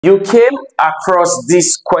You came across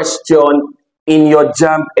this question in your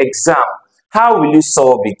JAMB exam. How will you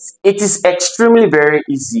solve it? It is extremely very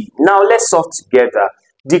easy. Now let's solve together.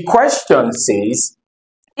 The question says,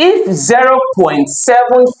 if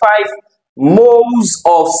 0.75 moles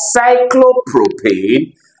of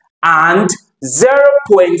cyclopropane and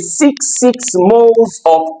 0.66 moles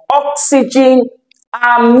of oxygen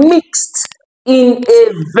are mixed in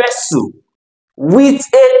a vessel with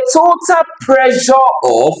a total pressure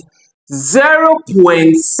of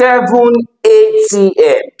 0.7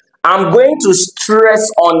 atm. I'm going to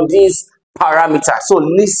stress on this parameter, so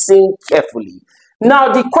listen carefully.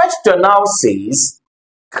 Now the question now says,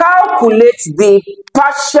 calculate the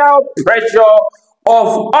partial pressure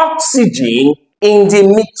of oxygen in the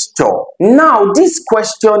mixture. Now this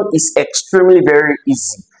question is extremely very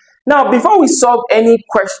easy. Now before we solve any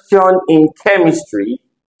question in chemistry,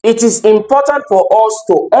 it is important for us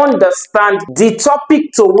to understand the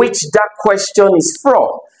topic to which that question is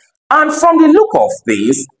from. And from the look of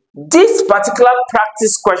this particular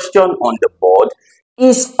practice question on the board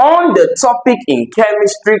is on the topic in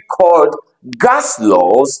chemistry called gas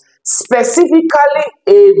laws, specifically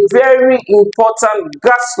a very important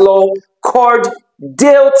gas law called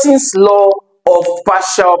Dalton's law of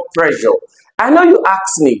partial pressure. I know you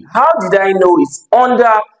asked me, how did I know it's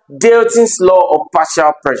under Dalton's law of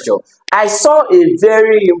partial pressure? I saw a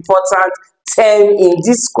very important term in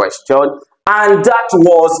this question, and that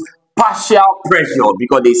was partial pressure,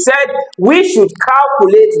 because they said we should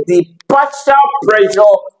calculate the partial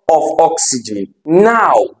pressure of oxygen.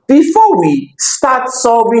 Now, before we start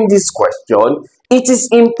solving this question, it is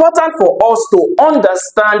important for us to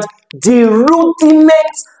understand the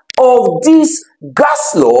rudiments of this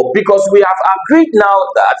gas law, because we have agreed now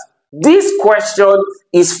that this question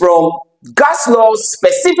is from gas law,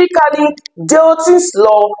 specifically Dalton's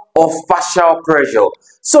law of partial pressure.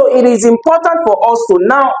 So it is important for us to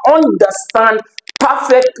now understand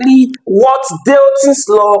perfectly what Dalton's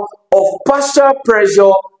law of partial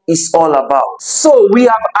pressure is all about. So we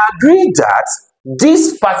have agreed that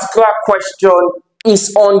this particular question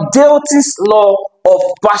is on Dalton's law of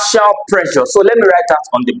partial pressure. So let me write that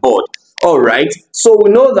on the board. All right, so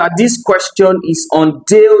we know that this question is on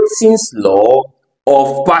Dalton's law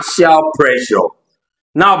of partial pressure.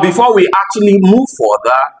 Now, before we actually move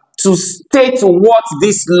further to state what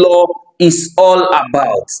this law is all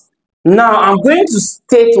about, now I'm going to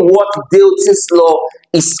state what Dalton's law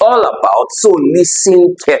is all about, so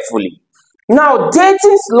listen carefully. Now,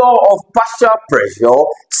 Dalton's law of partial pressure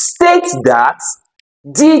states that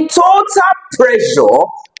the total pressure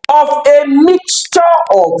of a mixture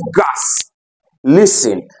of gas.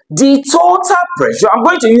 Listen, the total pressure, I'm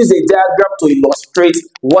going to use a diagram to illustrate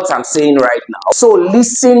what I'm saying right now. So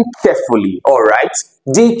listen carefully, all right?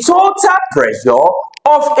 The total pressure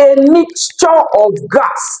of a mixture of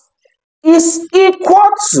gas is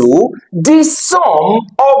equal to the sum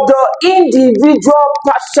of the individual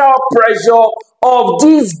partial pressure of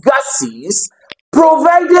these gases,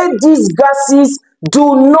 provided these gases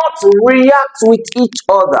do not react with each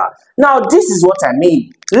other. Now, this is what I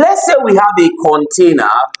mean. Let's say we have a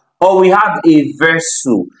container or we have a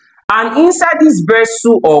vessel, and inside this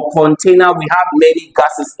vessel or container, we have many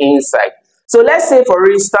gases inside. So let's say, for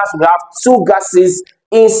instance, we have two gases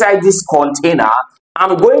inside this container.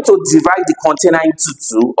 I'm going to divide the container into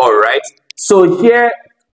two, all right? So here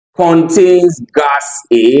contains gas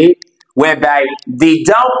A, whereby the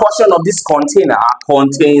down portion of this container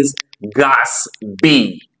contains gas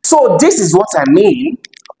B. So this is what I mean.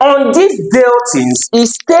 On these Daltons, it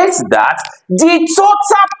states that the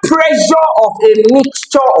total pressure of a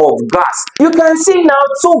mixture of gas, you can see now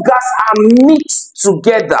two gas are mixed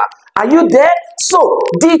together. Are you there? So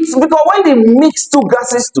because when they mix two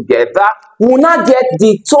gases together, we will not get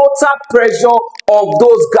the total pressure of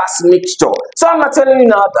those gas mixture. So I'm not telling you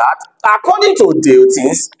now that according to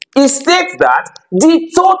Dalton's, it states that the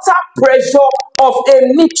total pressure of a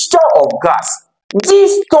mixture of gas,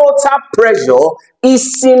 this total pressure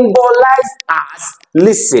is symbolized as,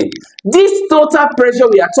 listen, this total pressure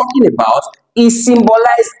we are talking about is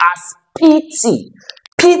symbolized as PT.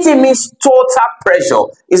 PT means total pressure.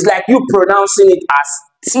 It's like you pronouncing it as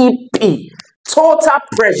TP. Total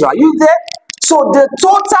pressure. Are you there? So the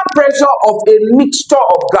total pressure of a mixture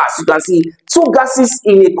of gas, you can see two gases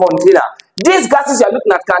in a container. These gases you are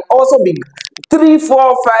looking at can also be 3, 4,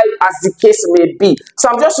 5 as the case may be. So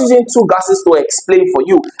I'm just using two gases to explain for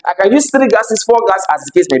you. I can use 3 gases, 4 gases as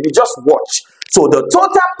the case may be. Just watch. So the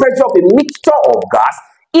total pressure of a mixture of gas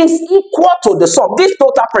is equal to the sum. This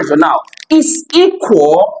total pressure now is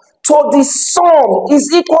equal to the sum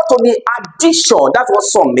is equal to the addition. That's what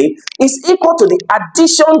sum means. Is equal to the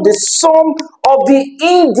addition, the sum of the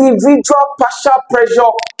individual partial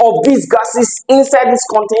pressure of these gases inside this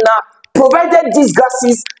container, provided these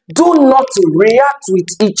gases do not react with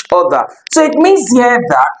each other. So it means here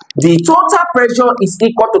that the total pressure is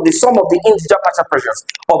equal to the sum of the individual partial pressures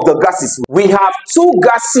of the gases. We have two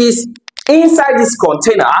gases inside this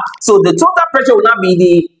container, so the total pressure will not be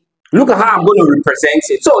the, look at how I'm going to represent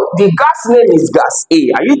it. So the gas name is gas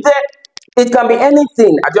A. Are you there? It can be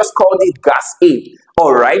anything. I just called it gas A.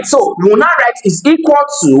 All right. So we will now write is equal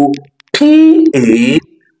to PA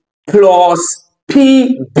plus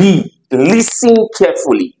PB. Listen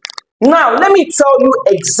carefully. Now, let me tell you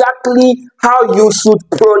exactly how you should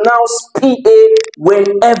pronounce PA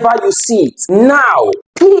whenever you see it. Now,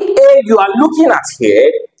 PA you are looking at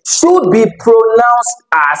here should be pronounced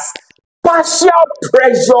as partial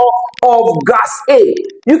pressure of gas A.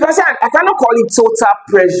 You can say I cannot call it total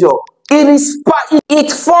pressure.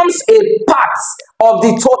 It forms a part of the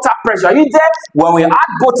total pressure. You there? When we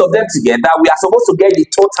add both of them together, we are supposed to get the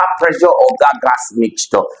total pressure of that gas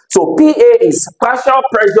mixture. So PA is partial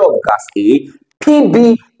pressure of gas A,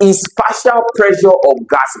 PB is partial pressure of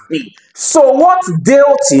gas B. So what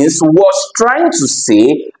Daltons was trying to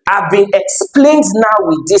say have been explained now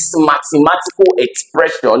with this mathematical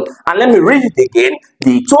expression. And let me read it again.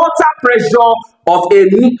 The total pressure of a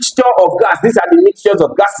mixture of gas, these are the mixtures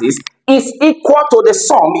of gases, is equal to the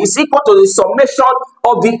sum, is equal to the summation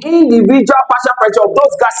of the individual partial pressure of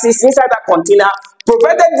those gases inside that container,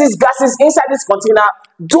 provided these gases inside this container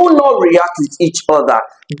do not react with each other.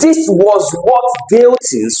 This was what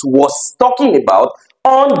Daltons was talking about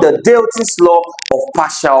on the Dalton's law of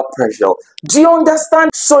partial pressure. Do you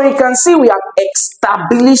understand? So you can see we have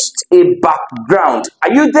established a background.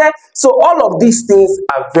 Are you there? So all of these things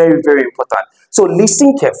are very, very important. So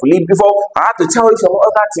listen carefully. Before I have to tell you some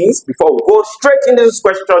other things before we go straight into this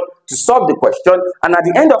question to solve the question. And at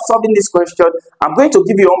the end of solving this question, I'm going to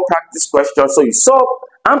give you one practice question so you solve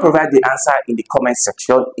and provide the answer in the comment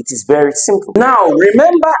section. It is very simple. Now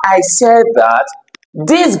remember I said that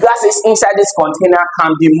these gases inside this container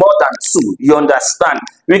can be more than two. You understand?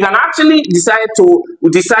 We can actually decide to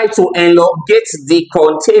elongate the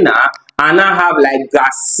container and now have like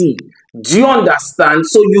gas C. Do you understand?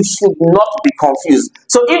 So you should not be confused.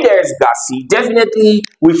 So if there is gas C, definitely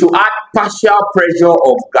we should add partial pressure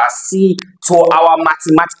of gas C to our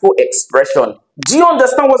mathematical expression. Do you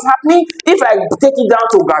understand what's happening? If I take it down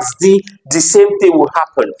to gas D, the same thing will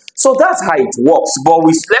happen. So that's how it works. But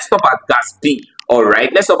let's stop at gas B. All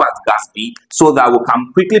right, let's stop at gas B so that we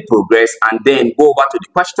can quickly progress and then go over to the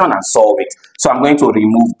question and solve it. So I'm going to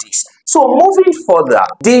remove this. So moving further,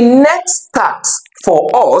 the next task for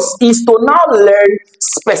us is to now learn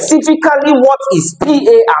specifically what is PA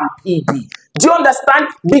and PB. Do you understand?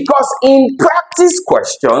 Because in practice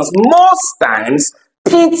questions, most times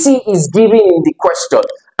PT is given in the question.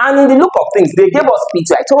 And in the look of things, they gave us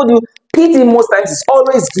PT. I told you, PT most times is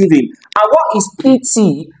always given. And what is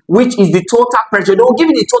PT, which is the total pressure? They will give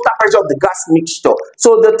you the total pressure of the gas mixture.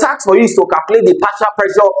 So the task for you is to calculate the partial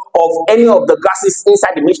pressure of any of the gases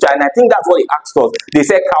inside the mixture. And I think that's what he asked us. They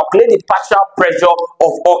said calculate the partial pressure of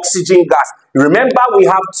oxygen gas. Remember, we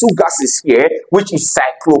have two gases here, which is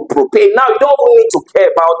cyclopropane. Now, you don't need to care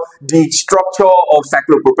about the structure of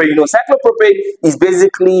cyclopropane. You know, cyclopropane is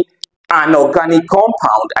basically an organic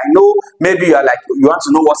compound. I know maybe you want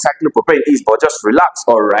to know what cyclopropane is, but just relax.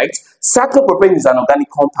 All right, cyclopropane is an organic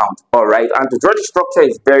compound. All right, and the drawing structure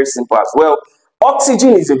is very simple as well.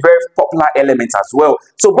 Oxygen is a very popular element as well.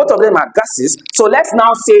 So both of them are gases. So let's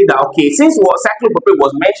now say that, okay, since cyclopropane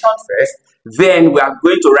was mentioned first, then we are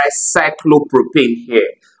going to write cyclopropane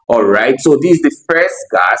here. All right, so this is the first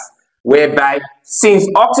gas, whereby since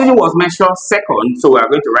oxygen was mentioned second, so we are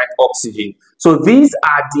going to write oxygen. So these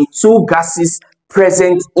are the two gases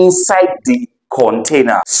present inside the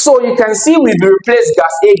container. So you can see we've replaced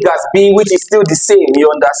gas A, gas B, which is still the same. You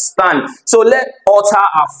understand? So let's alter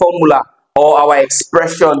our formula or our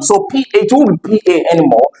expression. So it won't be PA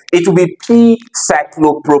anymore. It will be P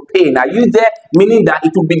cyclopropane. Are you there? Meaning that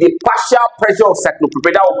it will be the partial pressure of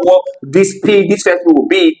cyclopropane. That will what this P, this first will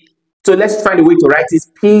be. So let's find a way to write this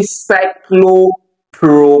P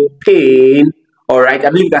cyclopropane. All right, I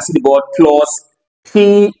believe you can see the word plus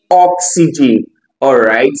P oxygen. All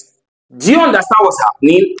right, do you understand what's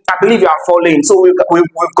happening? I believe you are following. So we've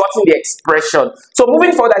gotten the expression. So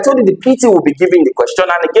moving forward, I told you the PT will be giving the question,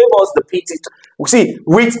 and it gave us the PT. See,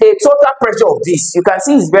 with a total pressure of this, you can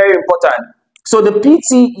see it's very important. So the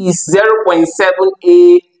PT is 0.7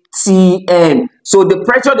 atm. So the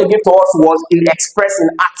pressure they gave to us was expressed in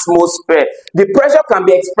atmosphere. The pressure can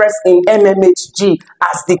be expressed in mmHg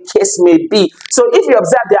as the case may be. So if you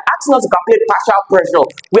observe, they're asking us to calculate partial pressure.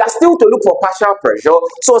 We are still to look for partial pressure.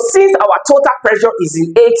 So since our total pressure is in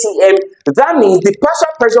atm, that means the partial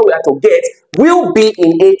pressure we are to get will be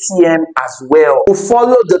in atm as well. We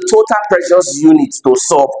follow the total pressures unit to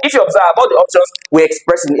solve. If you observe, all the options were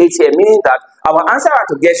expressed in atm, meaning that our answer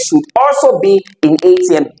to get should also be in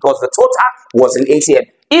atm because the total was in atm.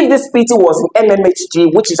 If this PT was in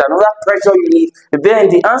mmHg, which is another pressure unit, then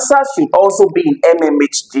the answer should also be in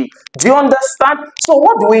mmHg. Do you understand? So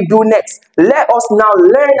what do we do next? Let us now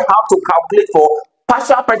learn how to calculate for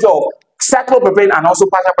partial pressure of cyclopropane and also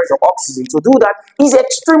partial pressure of oxygen. To do that is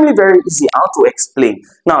extremely very easy. How to explain?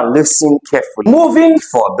 Now listen carefully. Moving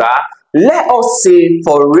further, let us say,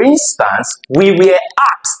 for instance, we were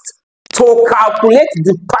asked to calculate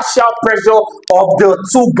the partial pressure of the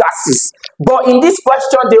two gases. But in this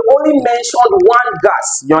question, they only mentioned one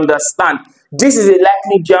gas. You understand? This is a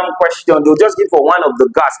likely JAMB question. They'll just give for one of the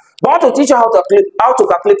gas. But I want to teach you how to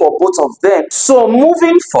calculate for both of them. So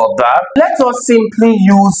moving further, let us simply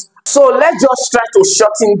use. So let's just try to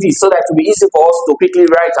shorten this so that it will be easy for us to quickly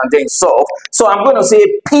write and then solve. So I'm going to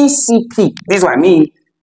say PCP. This is what I mean.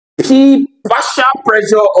 P, partial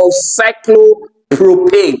pressure of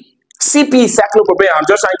cyclopropane. CP is cyclopropane. I'm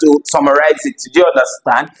just trying to summarize it. Do you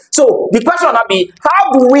understand? So the question will be,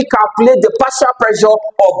 how do we calculate the partial pressure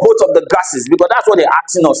of both of the gases? Because that's what they're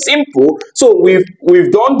asking us. Simple. So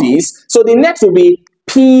we've done this. So the next will be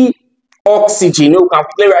P oxygen. You can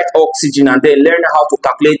write oxygen and then learn how to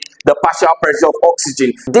calculate the partial pressure of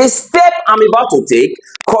oxygen. The step I'm about to take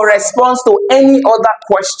corresponds to any other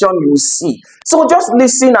question you see. So just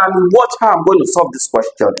listen and watch how I'm going to solve this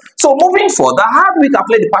question. So moving further, how do we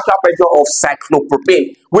calculate the partial pressure of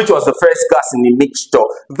cyclopropane, which was the first gas in the mixture?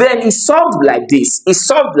 Then it's solved like this. It's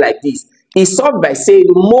solved like this. It's solved by saying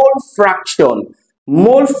mole fraction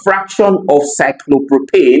of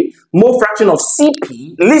cyclopropane, mole fraction of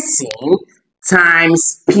CP, listen,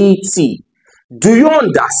 times PT. Do you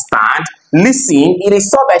understand? Listen, it is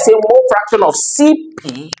solved by saying mole fraction of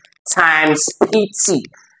CP times PT.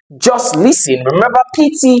 Just listen. Remember,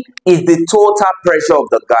 PT is the total pressure of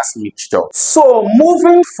the gas mixture. So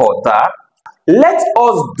moving further, let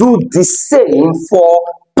us do the same for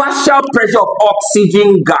partial pressure of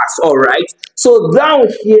oxygen gas. All right. So down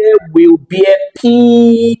here will be a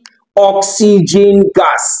P oxygen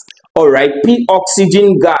gas. All right, P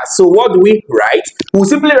oxygen gas. So what do we write? We'll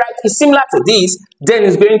simply write it's similar to this. Then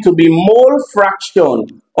it's going to be mole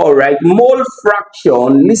fraction. All right, mole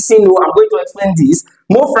fraction. Listen, I'm going to explain this.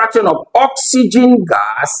 Mole fraction of oxygen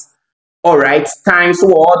gas. All right, times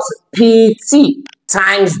what? PT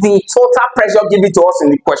times the total pressure given to us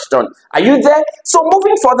in the question. Are you there? So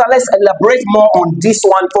moving further, let's elaborate more on this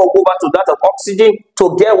one before we go back to that of oxygen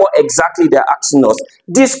to get what exactly they're asking us.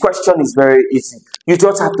 This question is very easy. You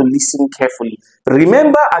just have to listen carefully.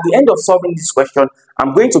 Remember, at the end of solving this question,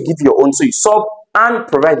 I'm going to give you your own so you solve and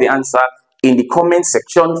provide the answer in the comment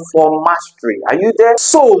section for mastery. Are you there?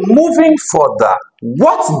 So moving further,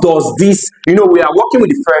 what does this, we are working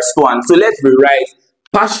with the first one. So let's rewrite.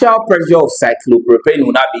 Partial pressure of cyclopropane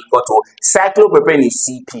will now be equal to cyclopropane is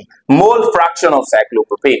CP, mole fraction of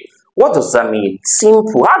cyclopropane. What does that mean?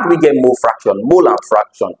 Simple. How do we get mole fraction? Mole and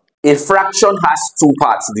fraction. A fraction has two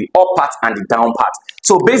parts, the up part and the down part.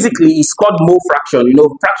 So basically, it's called mole fraction.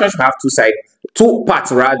 Fractions should have two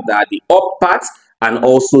parts rather, the up part and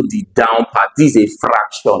also the down part. This is a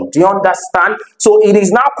fraction. Do you understand? So it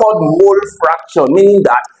is now called mole fraction, meaning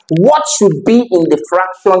that what should be in the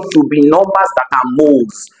fraction should be numbers that are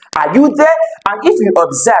moles. Are you there? And if you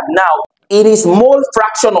observe now, it is mole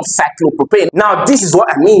fraction of cyclopropane. Now, this is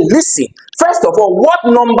what I mean. Listen, first of all, what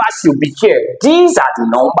numbers should be here? These are the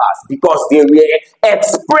numbers because they were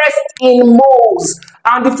expressed in moles.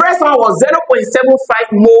 And the first one was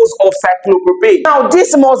 0.75 moles of cyclopropane. Now,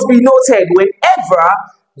 this must be noted whenever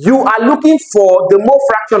you are looking for the mole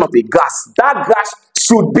fraction of a gas. That gas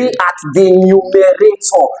should be at the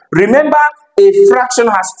numerator. Remember, a fraction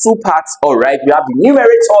has two parts. All right, we have the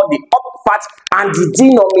numerator, the up part, and the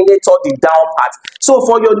denominator, the down part. So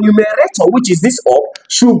for your numerator, which is this up,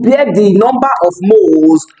 should bear the number of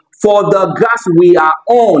moles for the gas we are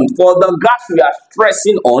on, for the gas we are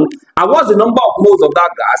stressing on. And what's the number of moles of that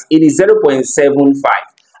gas? It is 0.75.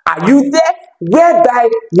 Are you there? Whereby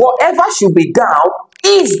whatever should be down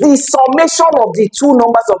is the summation of the two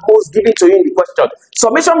numbers of moles given to you in the question.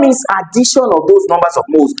 Summation means addition of those numbers of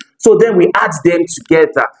moles. So then we add them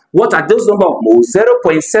together. What are those number of moles?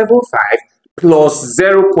 0.75 plus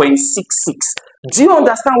 0.66. Do you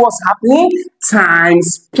understand what's happening?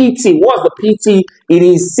 Times PT. What's the PT? It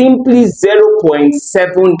is simply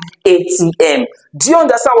 0.7 atm. Do you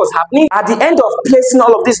understand what's happening? At the end of placing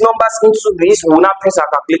all of these numbers into this, we will now press our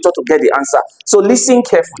calculator to get the answer. So listen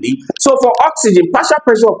carefully. So for oxygen, partial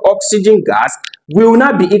pressure of oxygen gas will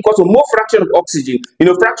now be equal to mole fraction of oxygen. You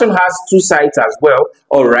know, fraction has two sides as well.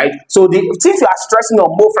 All right. So since you are stressing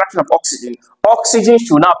on mole fraction of oxygen, oxygen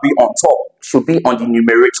should not be on top, should be on the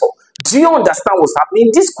numerator. Do you understand what's happening?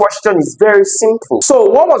 This question is very simple. So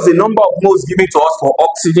what was the number of moles given to us for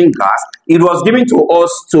oxygen gas? It was given to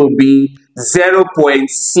us to be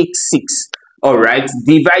 0.66. All right,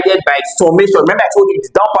 divided by summation. Remember I told you the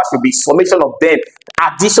down part should be summation of them,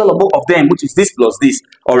 addition of both of them, which is this plus this.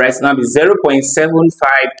 All right, so now be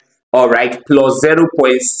 0.75, all right, plus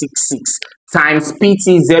 0.66 times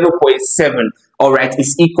PT 0.7. All right,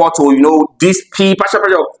 is equal to, you know, this P, partial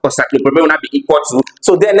pressure of cyclopropane will not be equal to.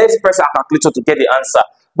 So then let's press our calculator to get the answer.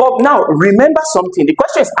 But now remember something, the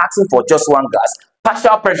question is asking for just one gas,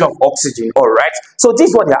 partial pressure of oxygen. All right, so this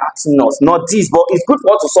is what they're asking us, not this, but it's good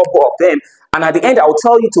for us to solve both of them. And at the end, I will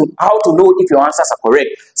tell you how to know if your answers are correct.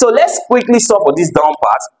 So let's quickly solve for this down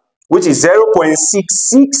part, which is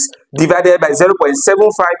 0.66 divided by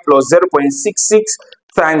 0.75 plus 0.66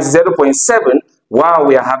 times 0.7. Wow,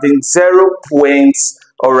 we are having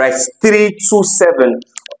 0.327.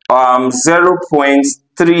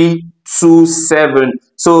 0.327.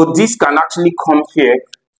 So this can actually come here,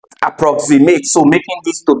 approximate, so making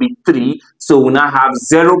this to be 3. So we now have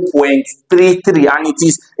 0.33, and it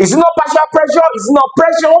is not partial pressure, it's not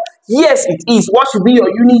pressure. Yes, it is. What should be your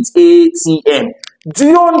unit? atm. Do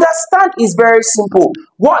you understand? It's very simple.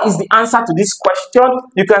 What is the answer to this question?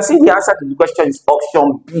 You can see the answer to the question is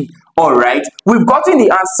option B. All right, we've gotten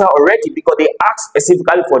the answer already because they asked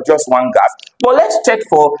specifically for just one gas. But let's check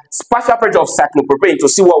for partial pressure of cyclopropane to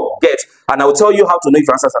see what we'll get, and I'll tell you how to know if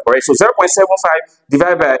your answers are correct. So 0.75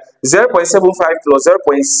 divided by 0.75 plus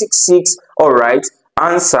 0.66. All right,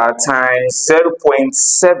 answer times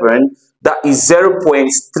 0.7. That is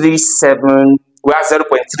 0.37. We have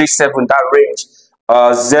 0.37. That range.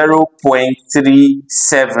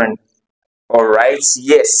 0.37. all right,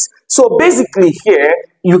 yes. So basically here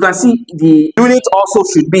you can see the unit also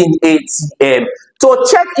should be in atm. So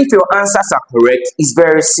check if your answers are correct. It's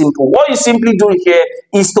very simple. What you simply do here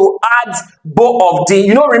is to add both of the,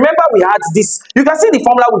 you know, remember we had this, you can see the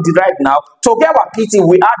formula we derived now. To get our PT,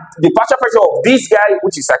 we add the partial pressure of this guy,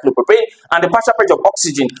 which is cyclopropane, and the partial pressure of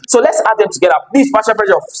oxygen. So let's add them together. This partial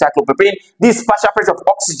pressure of cyclopropane, this partial pressure of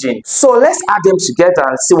oxygen. So let's add them together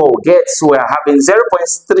and see what we get. So we are having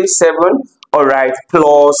 0.37, all right,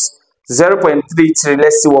 plus 0.33.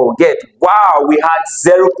 Let's see what we get. Wow, we had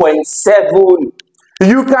 0.7.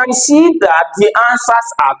 You can see that the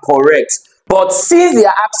answers are correct, but since they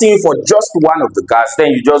are asking you for just one of the gas, then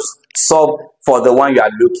you just solve for the one you are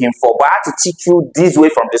looking for. But I had to teach you this way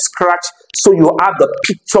from the scratch, so you have the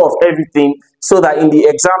picture of everything, so that in the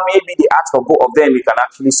exam maybe they ask for both of them, you can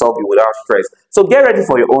actually solve it without stress. So get ready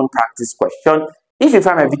for your own practice question. If you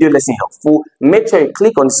find my video lesson helpful, make sure you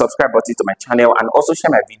click on the subscribe button to my channel and also share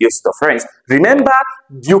my videos to your friends. Remember,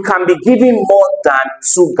 you can be given more than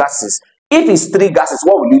 2 gases. If it's 3 gases,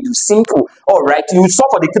 what will you do? Simple. All right, you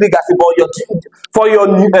solve for the 3 gases, but for your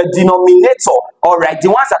denominator, all right, the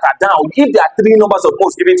ones that are down, if there are 3 numbers of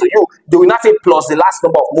moles given to you, they will not say plus the last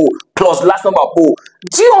number of mole, plus the last number of mole.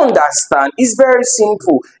 Do you understand? It's very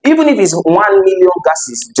simple. Even if it's 1 million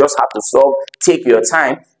gases, you just have to solve. Take your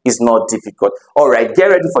time. It's not difficult. All right, get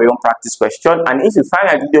ready for your own practice question. And if you find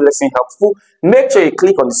my video lesson helpful, make sure you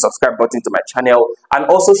click on the subscribe button to my channel and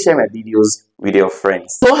also share my videos with your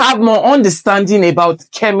friends. To have more understanding about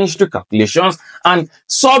chemistry calculations and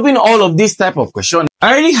solving all of these type of questions,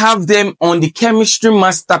 I already have them on the chemistry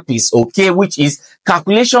masterpiece, okay, which is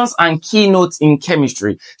calculations and keynotes in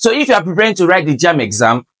chemistry. So if you are preparing to write the JAMB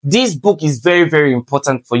exam, this book is very, very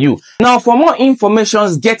important for you. Now, for more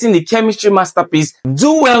information getting the chemistry masterpiece,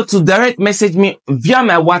 do well to direct message me via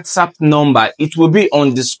my WhatsApp number. It will be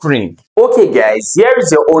on the screen. Okay, guys, here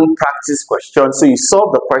is your own practice question. So you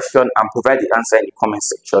solve the question and provide the answer in the comment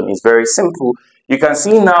section. It's very simple. You can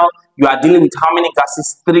see now you are dealing with how many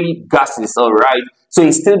gases? 3 gases, all right? So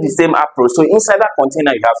it's still the same approach. So inside that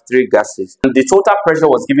container, you have 3 gases. And the total pressure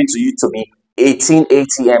was given to you to be 18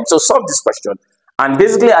 atm. So solve this question. And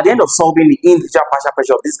basically, at the end of solving the individual partial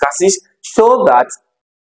pressure of these gases, show that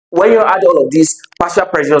when you add all of these partial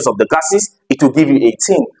pressures of the gases, it will give you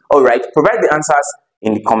 18. All right, provide the answers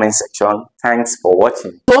in the comment section. Thanks for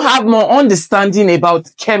watching. To have more understanding about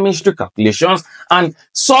chemistry calculations and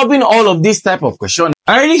solving all of these type of questions,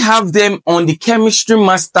 I already have them on the chemistry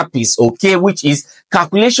masterpiece, okay, which is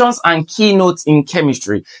calculations and keynotes in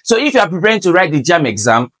chemistry. So if you are preparing to write the JAMB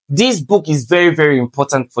exam, this book is very, very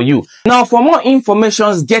important for you. Now, for more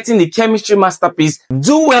information getting the chemistry masterpiece,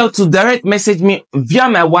 do well to direct message me via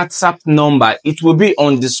my WhatsApp number. It will be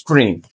on the screen.